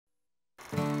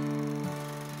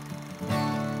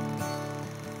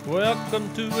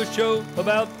Welcome to a show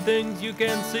about things you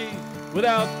can see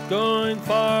without going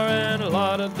far, and a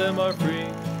lot of them are free.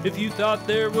 If you thought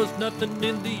there was nothing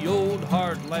in the old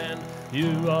heartland,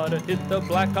 you ought to hit the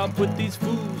blacktop with these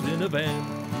fools in a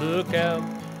van. Look out,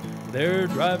 they're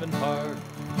driving hard,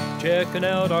 checking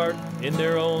out art in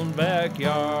their own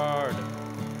backyard.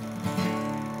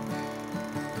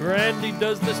 Randy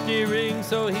does the steering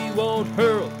so he won't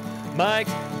hurl.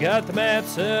 Mike's got the map,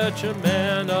 such a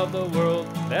man of the world.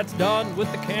 That's Don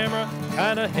with the camera,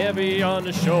 kinda heavy on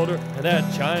his shoulder. And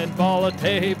that giant ball of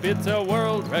tape, it's a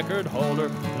world record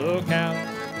holder. Look out,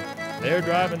 they're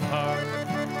driving hard,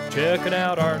 checking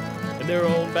out art in their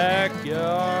own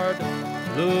backyard.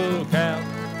 Look out,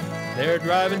 they're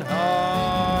driving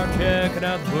hard, checking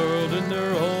out the world in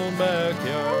their own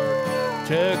backyard.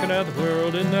 Checking out the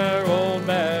world in their own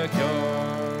backyard.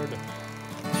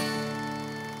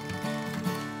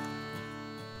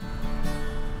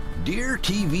 Dear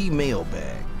TV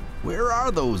Mailbag, where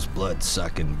are those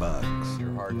blood-sucking bugs?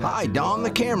 Hi, Don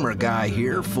the camera guy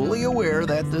here, fully aware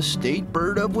that the state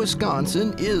bird of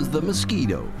Wisconsin is the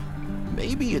mosquito.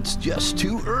 Maybe it's just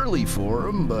too early for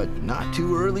them, but not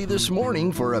too early this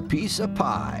morning for a piece of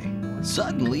pie.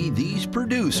 Suddenly, these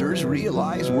producers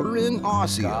realize we're in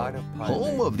Osseo,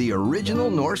 home of the original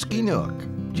Norski Nook,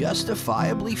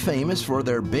 justifiably famous for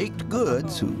their baked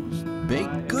goods, whose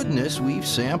baked goodness we've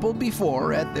sampled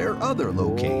before at their other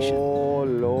location. Oh,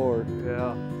 Lord.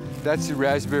 Yeah. That's the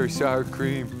raspberry sour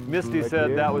cream. Misty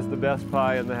said that was the best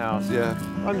pie in the house. Yeah.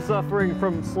 I'm suffering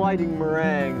from sliding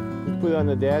meringue. Put it on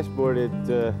the dashboard, it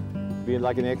being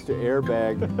like an extra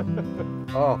airbag.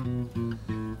 Oh,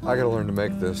 I gotta learn to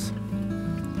make this.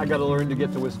 I gotta learn to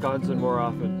get to Wisconsin more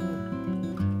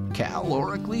often.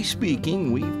 Calorically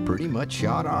speaking, we've pretty much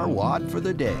shot our wad for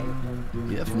the day.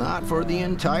 If not for the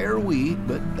entire week,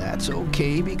 but that's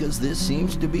okay because this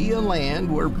seems to be a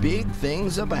land where big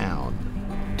things abound.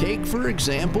 Take, for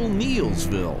example,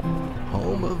 Neilsville,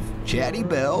 home of Chatty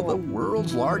Bell, the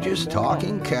world's largest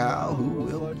talking cow who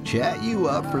will chat you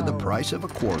up for the price of a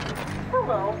quarter.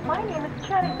 Hello, my name is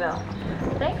Chatty Bell.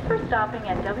 Thanks for stopping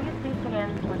at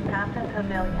WCCN's Wisconsin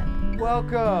Pavilion.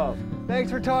 Welcome.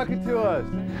 Thanks for talking to us.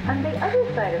 On the other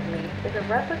side of me is a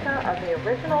replica of the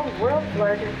original world's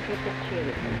largest piece of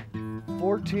cheese.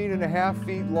 14.5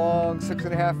 feet long,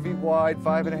 6.5 feet wide,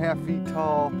 5.5 feet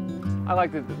tall. I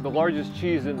like the largest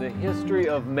cheese in the history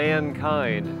of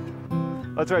mankind.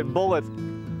 That's right, Bullet.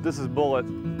 This is Bullet.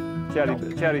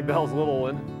 Chatty Bell's little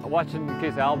one. I'm watching in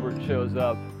case Albert shows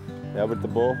up. Albert the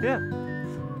Bull? Yeah.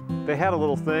 They had a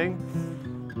little thing.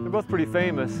 They're both pretty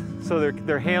famous, so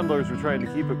their handlers were trying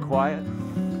to keep it quiet.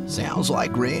 Sounds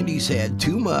like Randy's had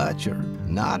too much or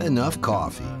not enough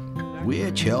coffee,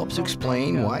 which helps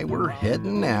explain why we're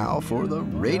heading now for the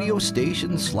radio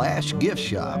station / gift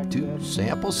shop to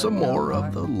sample some more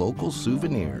of the local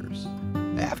souvenirs.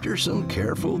 After some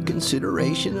careful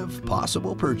consideration of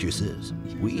possible purchases,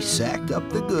 we sacked up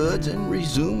the goods and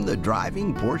resumed the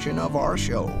driving portion of our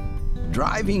show,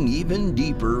 driving even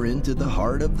deeper into the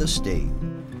heart of the state.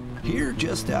 Here,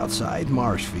 just outside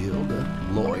Marshfield, a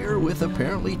lawyer with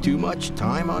apparently too much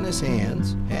time on his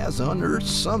hands has unearthed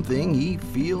something he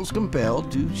feels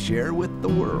compelled to share with the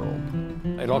world.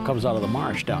 It all comes out of the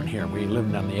marsh down here. We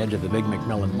live on the edge of the Big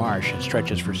McMillan Marsh. It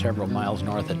stretches for several miles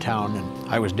north of town.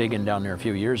 And I was digging down there a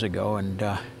few years ago and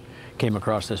came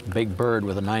across this big bird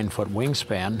with a 9-foot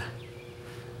wingspan.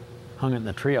 Hung it in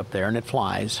the tree up there, and it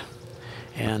flies.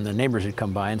 And the neighbors would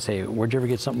come by and say, "Where'd you ever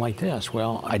get something like this?"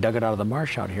 Well, I dug it out of the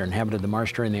marsh out here, inhabited the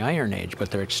marsh during the Iron Age,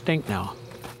 but they're extinct now.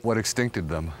 What extincted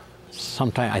them?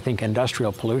 Sometime, I think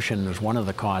industrial pollution was one of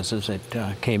the causes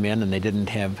that came in, and they didn't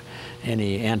have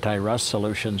any anti-rust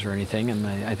solutions or anything, and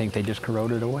I think they just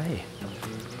corroded away.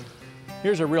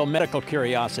 Here's a real medical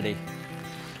curiosity.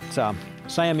 It's a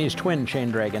Siamese twin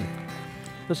chain dragon.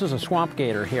 This is a swamp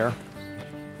gator here.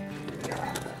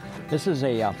 This is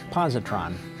a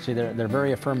positron. See, they're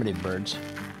very affirmative birds.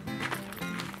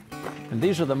 And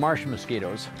these are the marsh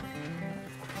mosquitoes.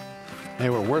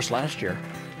 They were worse last year.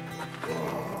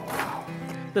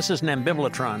 This is an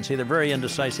ambivalotron. See, they're very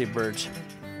indecisive birds.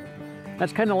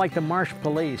 That's kind of like the marsh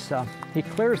police. He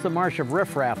clears the marsh of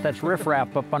riffraff. That's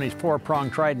riffraff up on his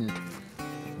 4-pronged trident.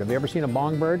 Have you ever seen a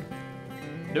bongbird?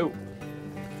 No.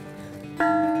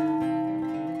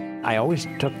 I always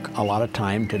took a lot of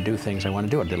time to do things I want to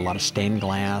do. I did a lot of stained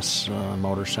glass,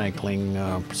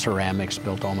 motorcycling, ceramics,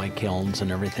 built all my kilns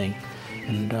and everything,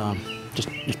 and just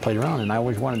played around. And I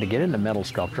always wanted to get into metal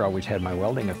sculpture. I always had my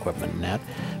welding equipment and that.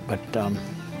 But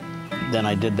then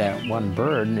I did that one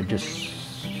bird, and it just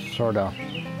sort of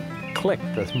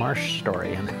clicked, this marsh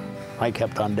story, and I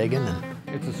kept on digging. And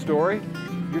It's a story?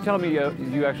 You're telling me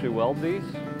you actually weld these?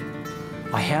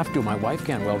 I have to. My wife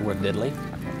can't weld with diddly.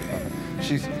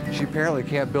 She apparently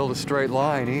can't build a straight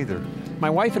line either. My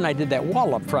wife and I did that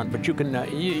wall up front, but you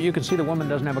can see the woman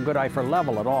doesn't have a good eye for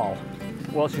level at all.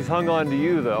 Well, she's hung on to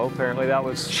you, though. Apparently that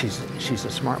was... She's a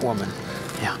smart woman.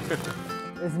 Yeah.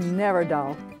 It's never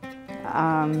dull.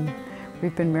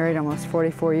 We've been married almost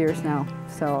 44 years now,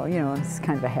 so, you know, it's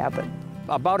kind of a habit.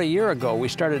 About a year ago, we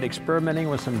started experimenting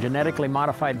with some genetically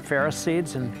modified Ferris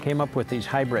seeds and came up with these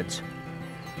hybrids.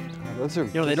 Those are...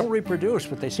 You know, they don't reproduce,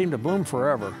 but they seem to bloom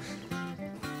forever.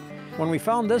 When we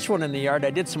found this one in the yard, I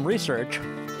did some research,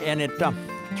 and it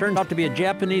turned out to be a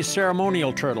Japanese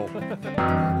ceremonial turtle.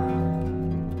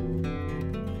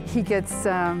 He gets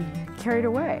carried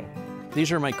away.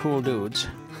 These are my cool dudes.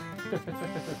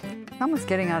 Almost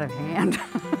getting out of hand.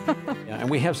 Yeah, and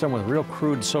we have some with real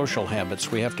crude social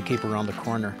habits we have to keep around the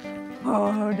corner.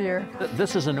 Oh, dear.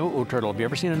 This is an oo-oo turtle. Have you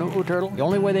ever seen an oo-oo turtle? The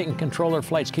only way they can control their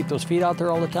flight is keep those feet out there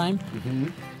all the time. Mm-hmm.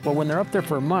 Well, when they're up there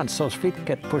for months, those feet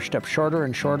get pushed up shorter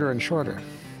and shorter and shorter.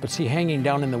 But see, hanging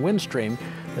down in the wind stream,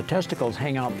 the testicles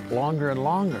hang out longer and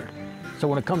longer. So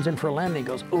when it comes in for a landing, it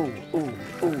goes ooh, ooh,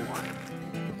 ooh.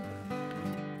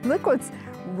 Look what's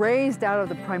raised out of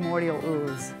the primordial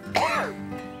ooze.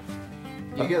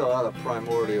 You get a lot of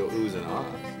primordial oohs and ahs.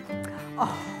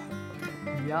 Oh,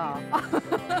 yeah.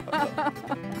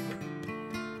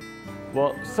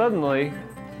 Well, suddenly,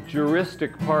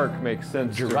 juristic park makes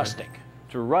sense. Juristic.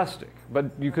 Juristic.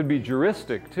 But you could be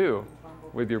juristic, too,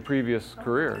 with your previous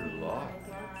career.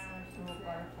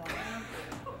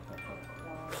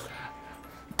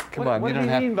 Come on, what you do don't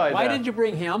you have... mean by Why that? did you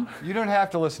bring him? You don't have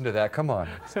to listen to that. Come on,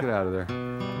 let's get out of there.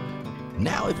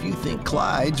 Now, if you think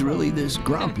Clyde's really this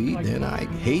grumpy, then I'd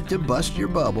hate to bust your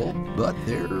bubble, but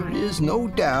there is no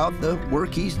doubt the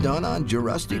work he's done on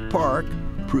Jurassic Park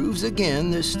proves again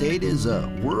this state is a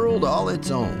world all its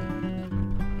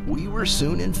own. We were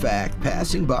soon, in fact,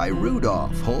 passing by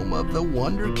Rudolph, home of the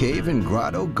Wonder Cave and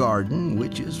Grotto Garden,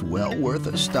 which is well worth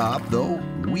a stop, though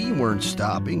we weren't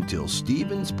stopping till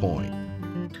Stevens Point.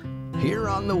 Here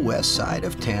on the west side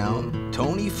of town,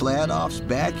 Tony Fladoff's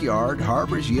backyard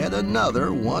harbors yet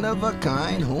another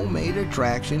one-of-a-kind homemade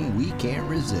attraction we can't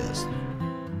resist.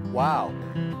 Wow.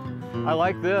 I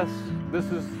like this. This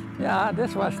is... Yeah,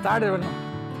 this was started when,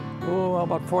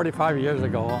 about 45 years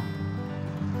ago.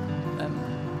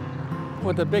 And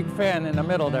with the big fan in the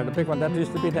middle there, the big one, that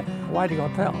used to be the Whiting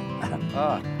Hotel.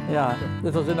 Yeah,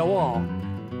 this was in the wall.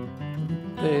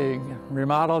 They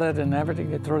remodeled it and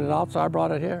everything, they threw it out, so I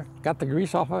brought it here. Got the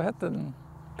grease off of it and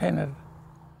painted it.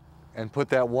 And put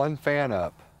that one fan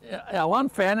up. Yeah, one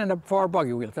fan and the 4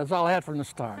 buggy wheels. That's all I had from the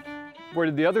start. Where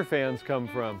did the other fans come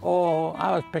from? Oh,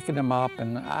 I was picking them up,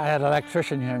 and I had an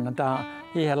electrician here in the town.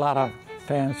 He had a lot of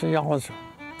fans, so he always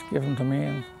gave them to me.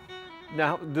 And...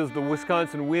 Now, does the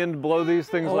Wisconsin wind blow these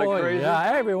things like crazy?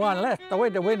 Yeah, everyone left. The way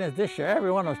the wind is this year,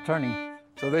 everyone was turning.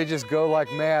 So they just go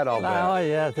like mad all day. Oh,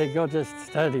 yeah, they go just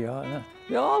steady.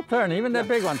 They all turn, even the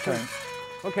big one turns.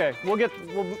 Okay, we'll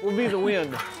be the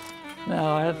wind.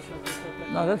 No,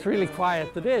 that's really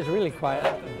quiet. Today is really quiet.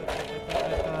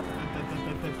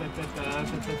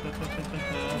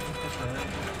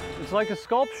 It's like a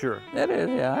sculpture. It is,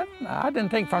 yeah. I didn't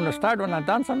think from the start when I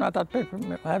done something, I thought people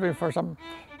happy for some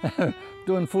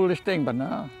doing foolish thing, but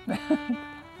no.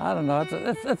 I don't know,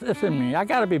 it's in me. I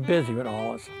gotta be busy with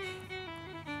all this.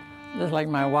 Just like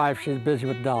my wife, she's busy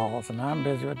with dolls, and I'm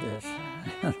busy with this.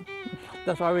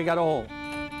 That's why we got old.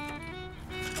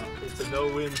 It's a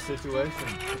no-win situation.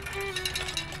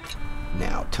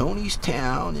 Now, Tony's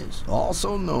town is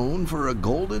also known for a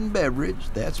golden beverage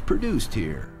that's produced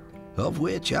here, of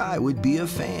which I would be a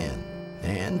fan.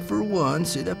 And for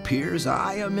once, it appears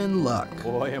I am in luck.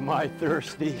 Boy, am I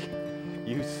thirsty.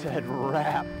 You said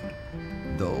rap.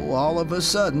 Though all of a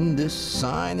sudden, this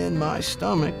sign in my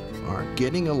stomach aren't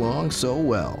getting along so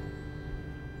well.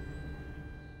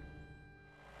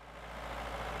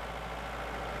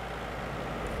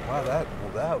 Wow,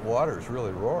 that water's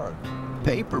really roaring.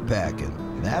 Paper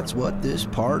packing, that's what this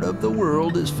part of the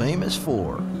world is famous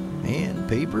for. And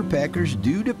paper packers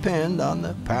do depend on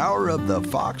the power of the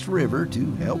Fox River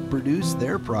to help produce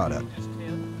their product.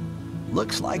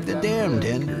 Looks like the dam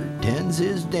tender tends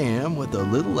his dam with a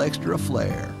little extra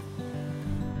flair.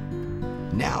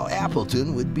 Now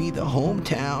Appleton would be the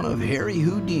hometown of Harry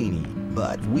Houdini,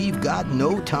 but we've got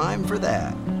no time for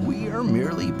that. We are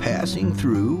merely passing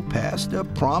through past a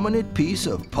prominent piece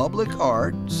of public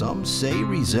art some say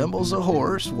resembles a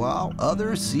horse, while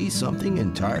others see something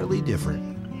entirely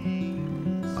different.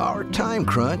 Our time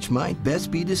crunch might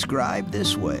best be described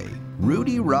this way.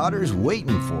 Rudy Rotter's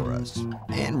waiting for us,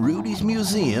 and Rudy's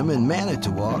museum in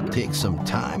Manitowoc takes some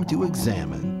time to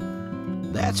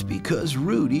examine. That's because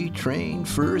Rudy, trained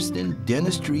first in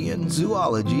dentistry and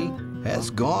zoology,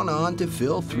 has gone on to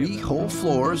fill 3 whole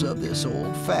floors of this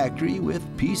old factory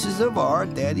with pieces of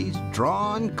art that he's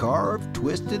drawn, carved,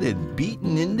 twisted, and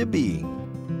beaten into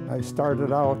being. I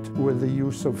started out with the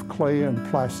use of clay and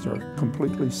plaster,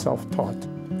 completely self-taught.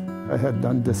 I had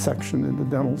done dissection in the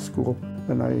dental school,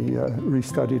 and I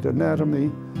restudied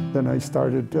anatomy. Then I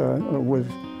started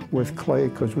with clay,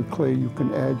 because with clay you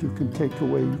can add, you can take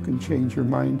away, you can change your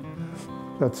mind.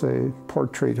 That's a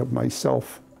portrait of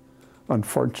myself.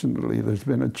 Unfortunately, there's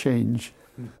been a change.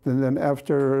 And then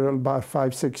after about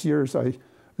 5-6 years, I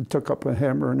took up a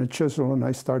hammer and a chisel and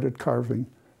I started carving.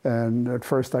 And at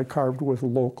first I carved with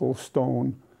local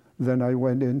stone. Then I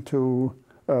went into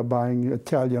buying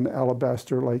Italian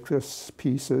alabaster like this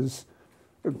pieces,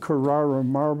 Carrara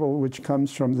marble, which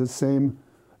comes from the same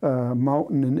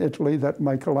mountain in Italy that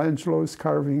Michelangelo's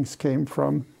carvings came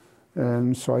from.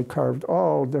 And so I carved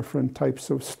all different types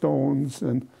of stones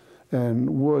and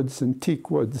woods and teak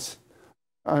woods.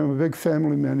 I'm a big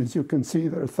family man, as you can see.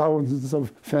 There are thousands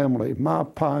of family, ma,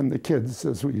 pa, and the kids,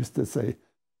 as we used to say.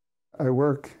 I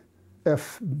work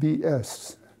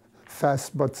FBS,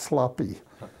 fast but sloppy,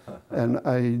 and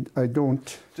I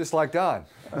don't... Just like Don.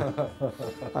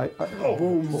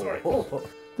 Boom. Sorry.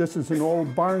 This is an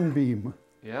old barn beam.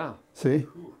 Yeah. See?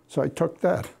 So I took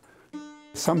that.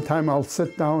 Sometime I'll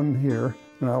sit down here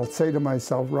and I'll say to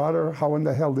myself, Rotter, how in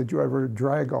the hell did you ever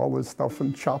drag all this stuff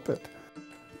and chop it?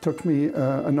 It took me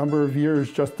a number of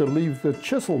years just to leave the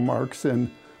chisel marks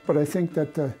in, but I think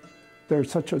that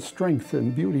there's such a strength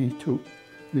and beauty to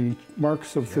the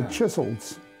marks of the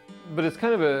chisels. But it's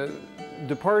kind of a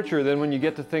departure then when you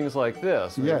get to things like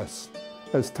this. Right? Yes.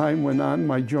 As time went on,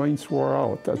 my joints wore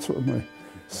out. That's what my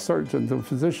surgeon, the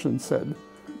physician, said.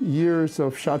 Years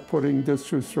of shot putting,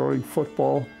 discus throwing,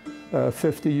 football,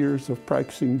 50 years of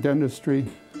practicing dentistry,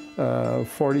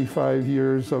 45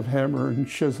 years of hammer and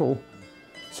chisel.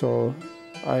 So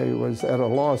I was at a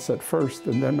loss at first,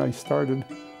 and then I started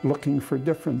looking for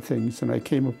different things, and I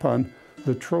came upon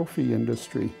the trophy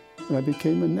industry, and I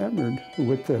became enamored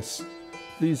with this.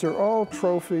 These are all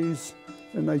trophies,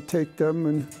 and I take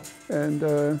them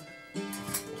and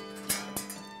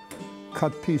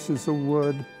cut pieces of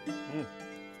wood,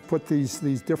 put these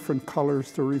different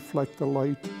colors to reflect the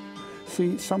light.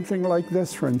 See, something like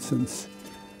this, for instance,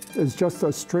 is just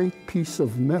a straight piece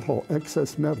of metal,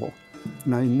 excess metal,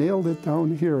 and I nailed it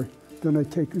down here. Then I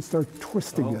take and start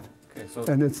twisting it. Okay, so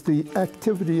and it's the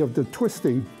activity of the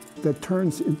twisting that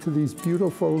turns into these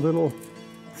beautiful little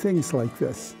things like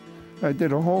this. I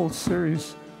did a whole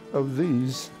series of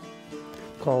these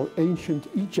called Ancient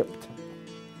Egypt.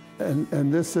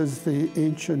 And this is the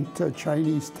ancient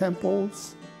Chinese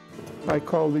temples. I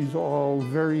call these all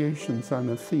variations on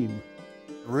a theme.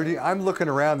 Rudy, I'm looking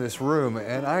around this room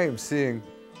and I am seeing,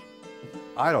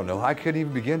 I don't know, I couldn't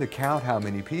even begin to count how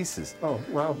many pieces. Oh,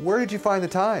 wow. Where did you find the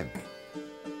time?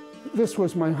 This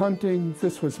was my hunting,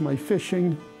 this was my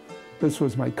fishing, this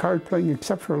was my card playing,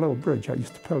 except for a little bridge. I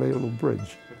used to play a little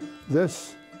bridge.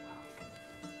 This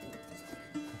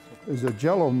is a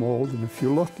Jell-O mold, and if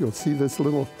you look, you'll see this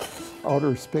little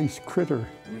outer space critter.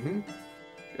 Mm-hmm.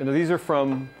 And these are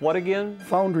from what again?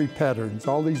 Foundry patterns,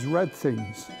 all these red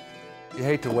things. You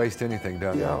hate to waste anything,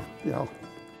 don't you? Yeah, yeah.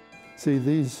 See,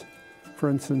 these, for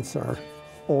instance, are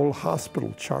old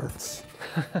hospital charts.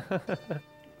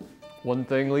 One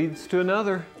thing leads to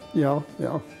another. Yeah,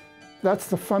 yeah. That's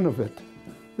the fun of it.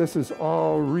 This is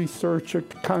all research,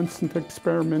 constant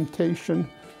experimentation,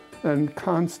 and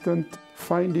constant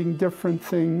finding different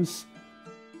things.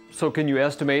 So can you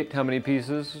estimate how many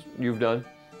pieces you've done?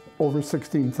 Over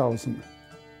 16,000,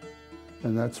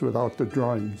 and that's without the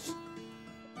drawings.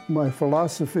 My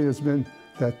philosophy has been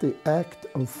that the act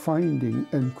of finding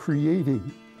and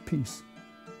creating a piece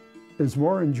is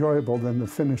more enjoyable than the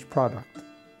finished product.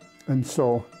 And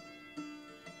so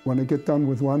when I get done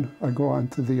with one, I go on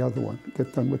to the other one.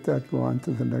 Get done with that, go on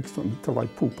to the next one until I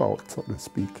poop out, so to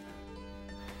speak.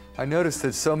 I noticed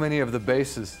that so many of the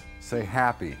bases say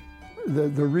happy. The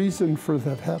reason for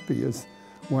that happy is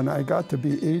when I got to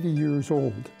be 80 years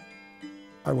old,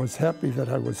 I was happy that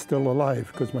I was still alive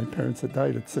because my parents had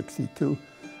died at 62,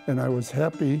 and I was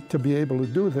happy to be able to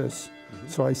do this,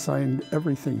 so I signed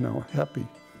everything now, happy.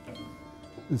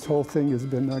 This whole thing has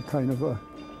been a kind of a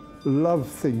love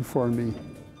thing for me,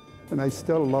 and I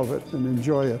still love it and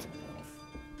enjoy it.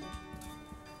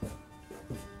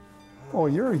 Oh,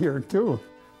 you're here too.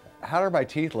 How are my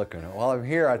teeth looking? While I'm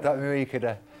here, I thought maybe you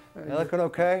could You looking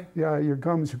okay? Yeah, your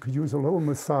gums, you could use a little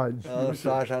massage.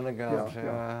 Massage on the gums.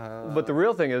 But the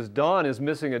real thing is Don is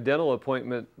missing a dental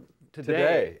appointment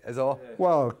today. Is all?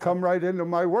 Well, come right into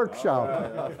my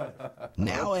workshop.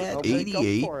 Now at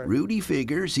 88, Rudy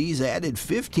figures he's added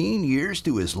 15 years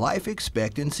to his life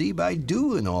expectancy by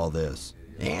doing all this.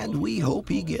 And we hope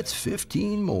he gets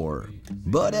 15 more.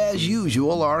 But as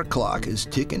usual, our clock is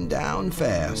ticking down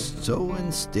fast, so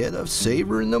instead of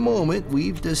savoring the moment,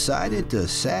 we've decided to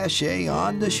sashay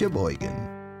on to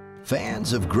Sheboygan.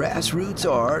 Fans of grassroots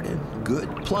art and good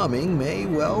plumbing may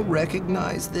well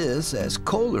recognize this as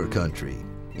Kohler country.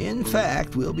 In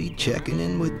fact, we'll be checking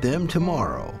in with them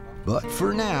tomorrow. But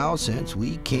for now, since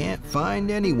we can't find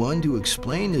anyone to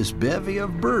explain this bevy of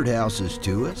birdhouses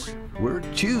to us, we're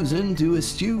choosing to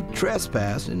eschew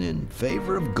trespassing in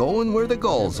favor of going where the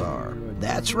gulls are.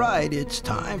 That's right, it's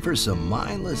time for some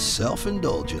mindless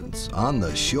self-indulgence on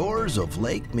the shores of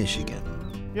Lake Michigan.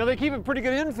 You know, they keep a pretty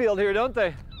good infield here, don't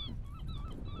they?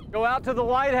 Go out to the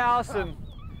lighthouse and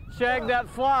shag that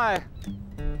fly.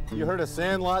 You heard of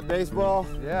sandlot baseball?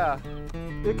 Yeah.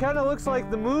 It kind of looks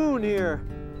like the moon here.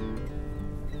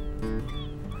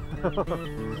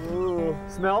 Ooh.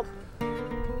 Smelt?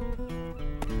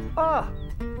 Ah,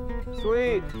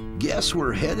 sweet. Guess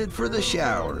we're headed for the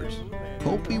showers.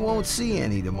 Hope we won't see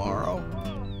any tomorrow.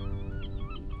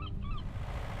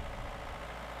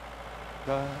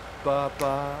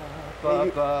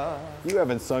 You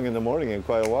haven't sung in the morning in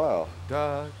quite a while.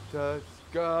 It's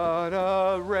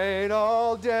gonna rain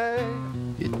all day.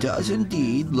 It does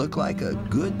indeed look like a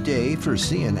good day for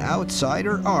seeing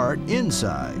outsider art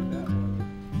inside.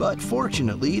 But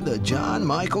fortunately, the John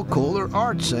Michael Kohler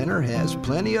Art Center has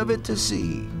plenty of it to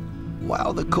see.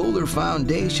 While the Kohler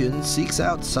Foundation seeks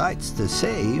out sites to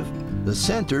save, the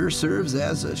center serves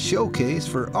as a showcase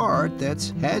for art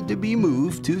that's had to be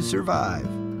moved to survive.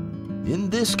 In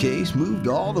this case, moved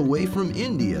all the way from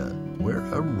India, where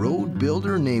a road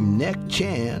builder named Nek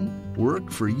Chan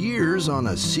worked for years on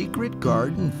a secret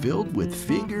garden filled with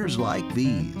figures like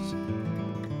these.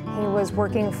 He was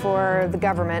working for the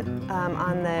government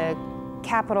on the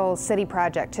capital city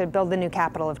project to build the new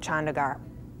capital of Chandigarh.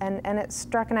 And it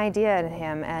struck an idea in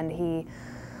him, and he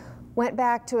went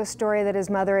back to a story that his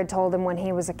mother had told him when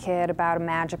he was a kid about a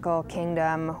magical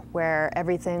kingdom where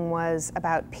everything was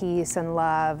about peace and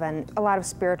love, and a lot of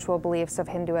spiritual beliefs of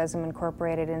Hinduism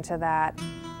incorporated into that.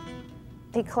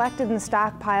 He collected and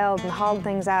stockpiled and hauled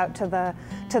things out to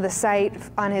the site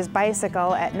on his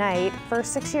bicycle at night for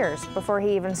 6 years before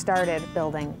he even started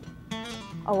building.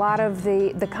 A lot of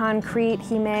the concrete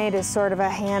he made is sort of a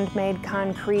handmade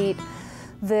concrete.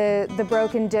 The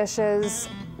broken dishes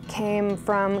came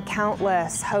from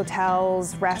countless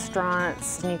hotels,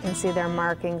 restaurants, and you can see their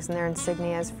markings and their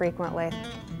insignias frequently.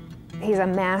 He's a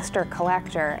master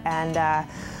collector, and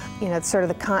you know, sort of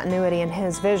the continuity in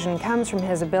his vision comes from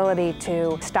his ability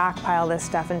to stockpile this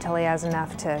stuff until he has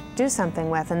enough to do something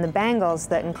with. And the bangles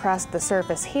that encrust the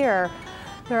surface here,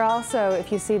 they're also,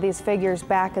 if you see these figures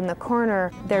back in the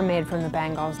corner, they're made from the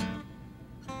bangles.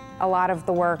 A lot of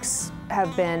the works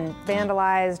have been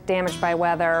vandalized, damaged by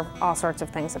weather, all sorts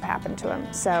of things have happened to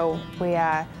them. So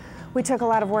we took a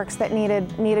lot of works that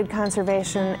needed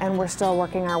conservation, and we're still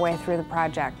working our way through the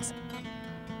project.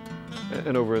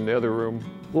 And over in the other room,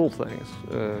 little things,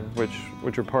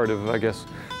 which are part of, I guess,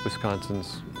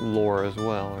 Wisconsin's lore as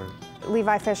well.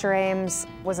 Levi Fisher Ames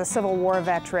was a Civil War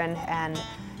veteran and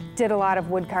did a lot of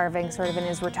wood carving sort of in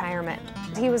his retirement.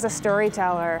 He was a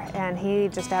storyteller, and he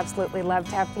just absolutely loved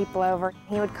to have people over.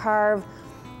 He would carve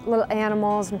little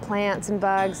animals and plants and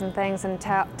bugs and things and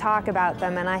talk about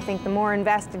them, and I think the more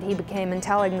invested he became in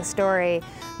telling the story,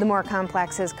 the more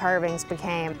complex his carvings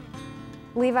became.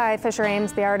 Levi Fisher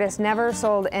Ames, the artist, never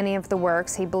sold any of the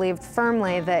works. He believed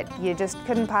firmly that you just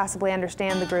couldn't possibly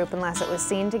understand the group unless it was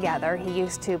seen together. He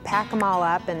used to pack them all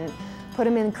up and put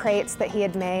them in crates that he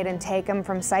had made and take them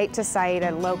from site to site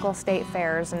at local state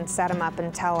fairs and set them up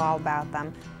and tell all about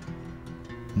them.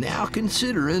 Now,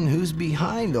 considering who's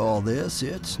behind all this,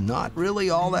 it's not really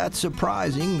all that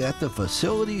surprising that the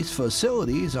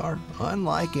facilities are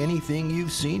unlike anything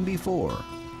you've seen before.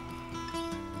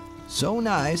 So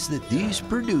nice that these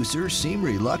producers seem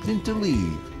reluctant to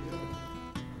leave.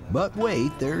 But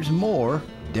wait, there's more,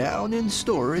 down in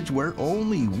storage where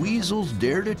only weasels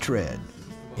dare to tread,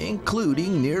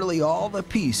 including nearly all the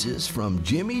pieces from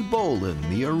Jimmy Bolin,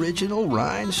 the original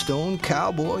Rhinestone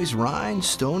Cowboy's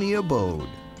rhinestone abode,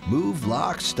 moved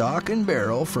lock, stock, and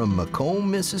barrel from Macomb,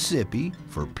 Mississippi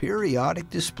for periodic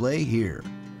display here.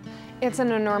 It's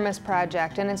an enormous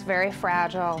project, and it's very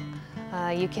fragile.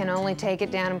 You can only take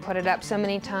it down and put it up so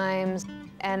many times.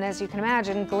 And as you can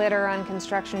imagine, glitter on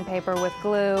construction paper with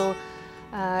glue,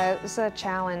 it was a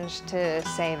challenge to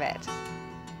save it.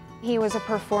 He was a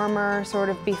performer sort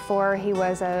of before he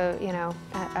was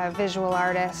a visual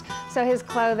artist. So his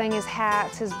clothing, his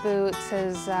hats, his boots,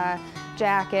 his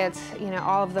jackets,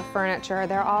 all of the furniture,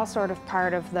 they're all sort of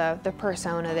part of the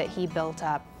persona that he built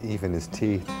up. Even his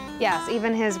teeth. Yes,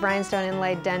 even his rhinestone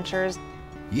inlaid dentures.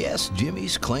 Yes,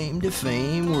 Jimmy's claim to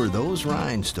fame were those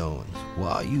rhinestones,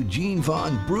 while Eugene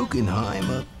von Bruckenheim,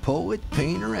 a poet,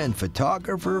 painter, and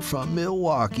photographer from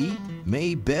Milwaukee,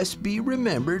 may best be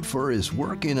remembered for his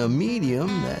work in a medium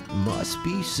that must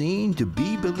be seen to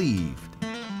be believed.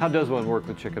 How does one work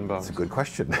with chicken bones? That's a good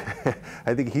question.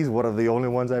 I think he's one of the only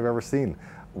ones I've ever seen.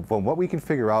 From what we can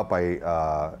figure out by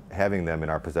having them in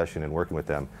our possession and working with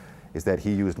them, is that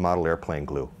he used model airplane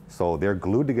glue. So they're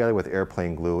glued together with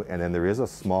airplane glue, and then there is a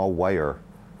small wire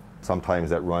sometimes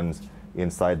that runs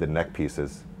inside the neck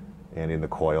pieces and in the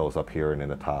coils up here and in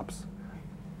the tops.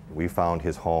 We found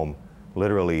his home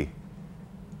literally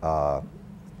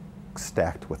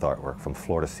stacked with artwork from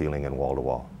floor to ceiling and wall to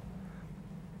wall.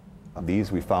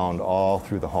 These we found all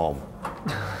through the home.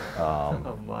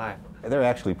 Oh my. They're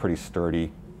actually pretty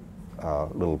sturdy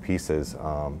little pieces,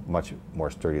 much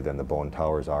more sturdy than the bone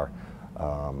towers are.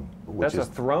 That's a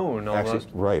throne almost.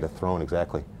 Actually, right, a throne,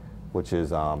 exactly, which is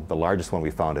the largest one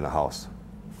we found in the house,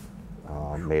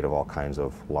 made of all kinds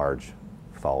of large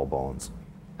fowl bones.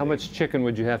 How much chicken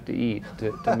would you have to eat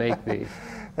to make these?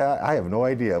 I have no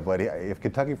idea, but if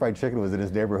Kentucky Fried Chicken was in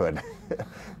his neighborhood,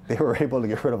 they were able to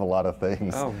get rid of a lot of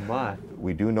things. Oh my.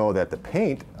 We do know that the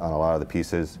paint on a lot of the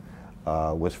pieces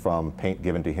was from paint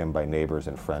given to him by neighbors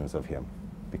and friends of him,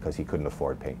 because he couldn't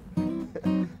afford paint.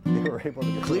 They were able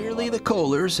to get Clearly the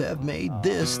Kohlers have made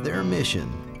this their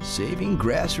mission, saving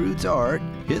grassroots art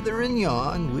hither and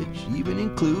yon, which even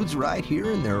includes right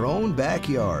here in their own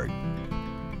backyard.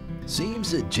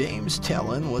 Seems that James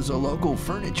Tellon was a local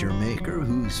furniture maker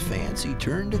whose fancy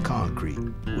turned to concrete,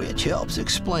 which helps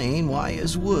explain why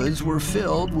his woods were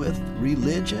filled with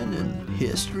religion and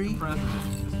history,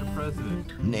 Mr.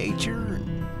 President. nature,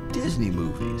 and Disney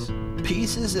movies.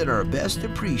 Pieces that are best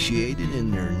appreciated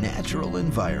in their natural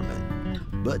environment.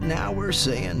 But now we're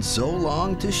saying so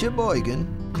long to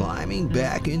Sheboygan, climbing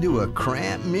back into a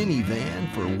cramped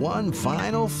minivan for one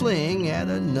final fling at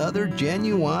another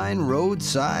genuine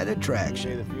roadside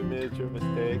attraction.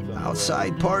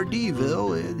 Outside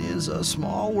Pardeeville, it is a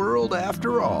small world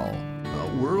after all.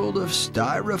 A world of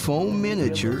styrofoam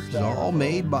miniatures, all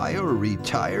made by a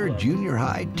retired junior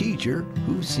high teacher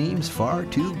who seems far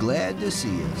too glad to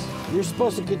see us. You're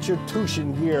supposed to get your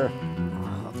tuition here.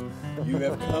 You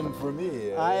have come for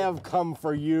me. I have come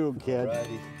for you, kid.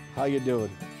 Alrighty. How you doing?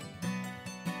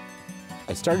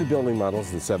 I started building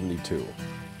models in '72.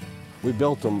 We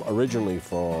built them originally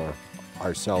for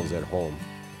ourselves at home,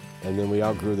 and then we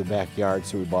outgrew the backyard,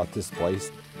 so we bought this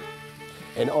place.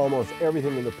 And almost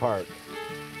everything in the park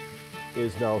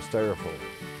is now styrofoam.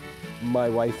 My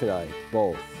wife and I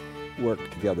both work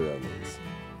together on these.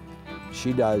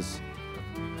 She does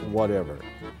whatever,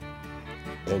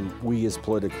 and we is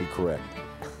politically correct.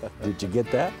 Did you get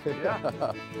that?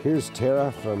 Yeah. Here's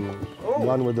Tara from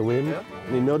Gone with the Wind. Yeah.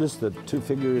 And you notice the two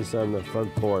figures on the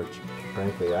front porch.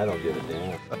 Frankly, I don't give a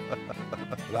damn.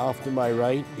 And off to my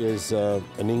right is an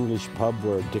English pub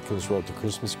where Dickens wrote The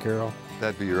Christmas Carol.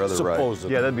 That'd be your other Supposedly.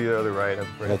 right. Yeah, that'd be the other right.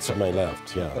 That's to my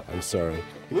left, yeah, I'm sorry.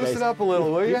 Loosen up a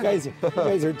little, will you? You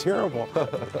guys are terrible.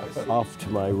 Off to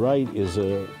my right is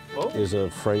a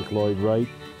Frank Lloyd Wright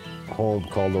home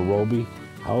called the Roby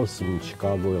House in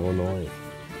Chicago, Illinois.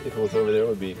 If it was over there, it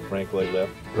would be Frank Lloyd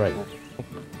left. Right.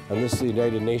 And this is the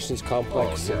United Nations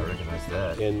complex. Oh, yeah, I recognize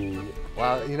that.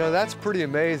 Wow, you know, that's pretty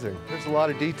amazing. There's a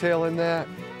lot of detail in that.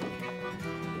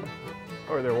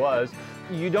 Or there was.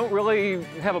 You don't really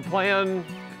have a plan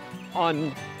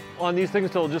on these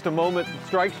things till just a moment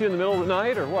strikes you in the middle of the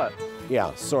night, or what?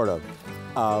 Yeah, sort of.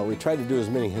 We try to do as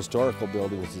many historical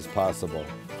buildings as possible.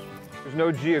 There's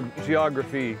no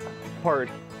geography part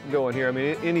going here. I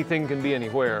mean, anything can be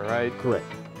anywhere, right? Correct.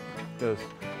 Because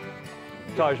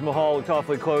Taj Mahal looked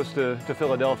awfully close to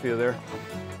Philadelphia there.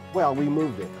 Well, we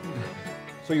moved it.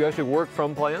 So you actually work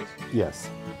from plans? Yes.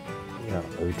 Yeah,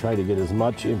 we try to get as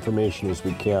much information as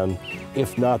we can,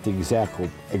 if not the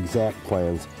exact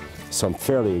plans, some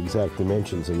fairly exact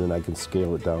dimensions, and then I can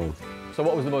scale it down. So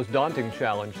what was the most daunting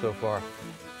challenge so far?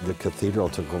 The cathedral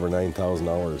took over 9,000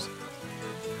 hours.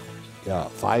 Yeah,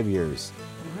 5 years.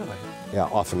 Really? Yeah,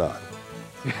 off and on.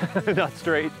 Not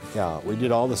straight? Yeah, we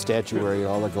did all the statuary and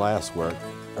all the glass work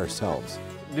ourselves.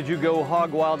 Did you go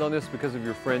hog wild on this because of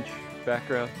your French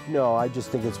background? No, I just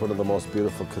think it's one of the most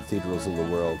beautiful cathedrals in the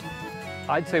world.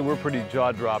 I'd say we're pretty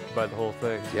jaw-dropped by the whole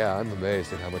thing. Yeah, I'm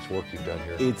amazed at how much work you've done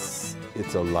here. It's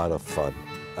a lot of fun.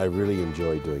 I really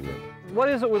enjoy doing it. What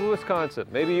is it with Wisconsin?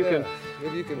 Maybe you can.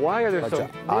 Why are there so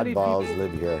many oddballs people?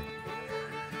 live here?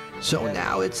 So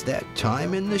now it's that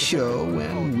time in the show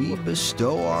when we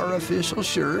bestow our official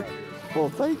shirt, Well,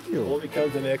 thank you. Only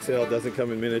comes in XL, doesn't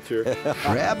come in miniature.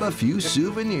 grab a few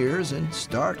souvenirs, and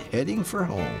start heading for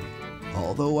home.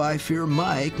 Although I fear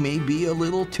Mike may be a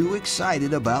little too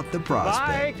excited about the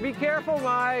prospect. Mike, be careful,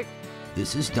 Mike.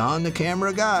 This is Don the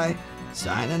Camera Guy,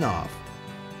 signing off.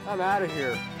 I'm out of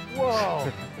here.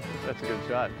 Whoa. That's a good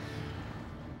shot.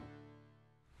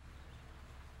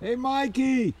 Hey,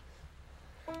 Mikey.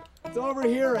 It's over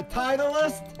here, a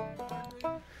Titleist?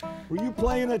 Were you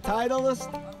playing a Titleist?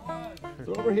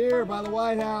 It's over here by the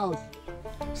White House.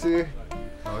 See?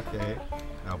 Okay,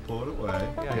 now pull it away.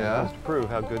 Yeah. Just to prove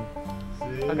how good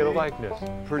a likeness.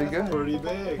 Pretty good. Pretty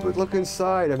big. But look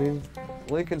inside. I mean,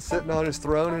 Lincoln's sitting on his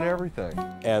throne and everything.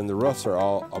 And the roofs are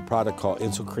all a product called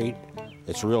Insulcrete.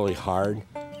 It's really hard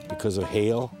because of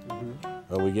hail.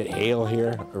 We get hail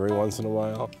here every once in a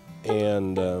while.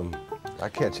 And I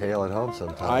catch hail at home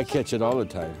sometimes. I catch it all the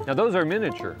time. Now those are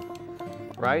miniature,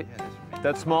 right?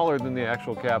 That's smaller than the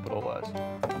actual Capitol was.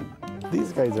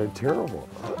 These guys are terrible.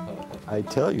 I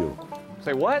tell you.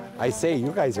 Say what? I say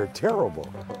you guys are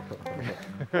terrible.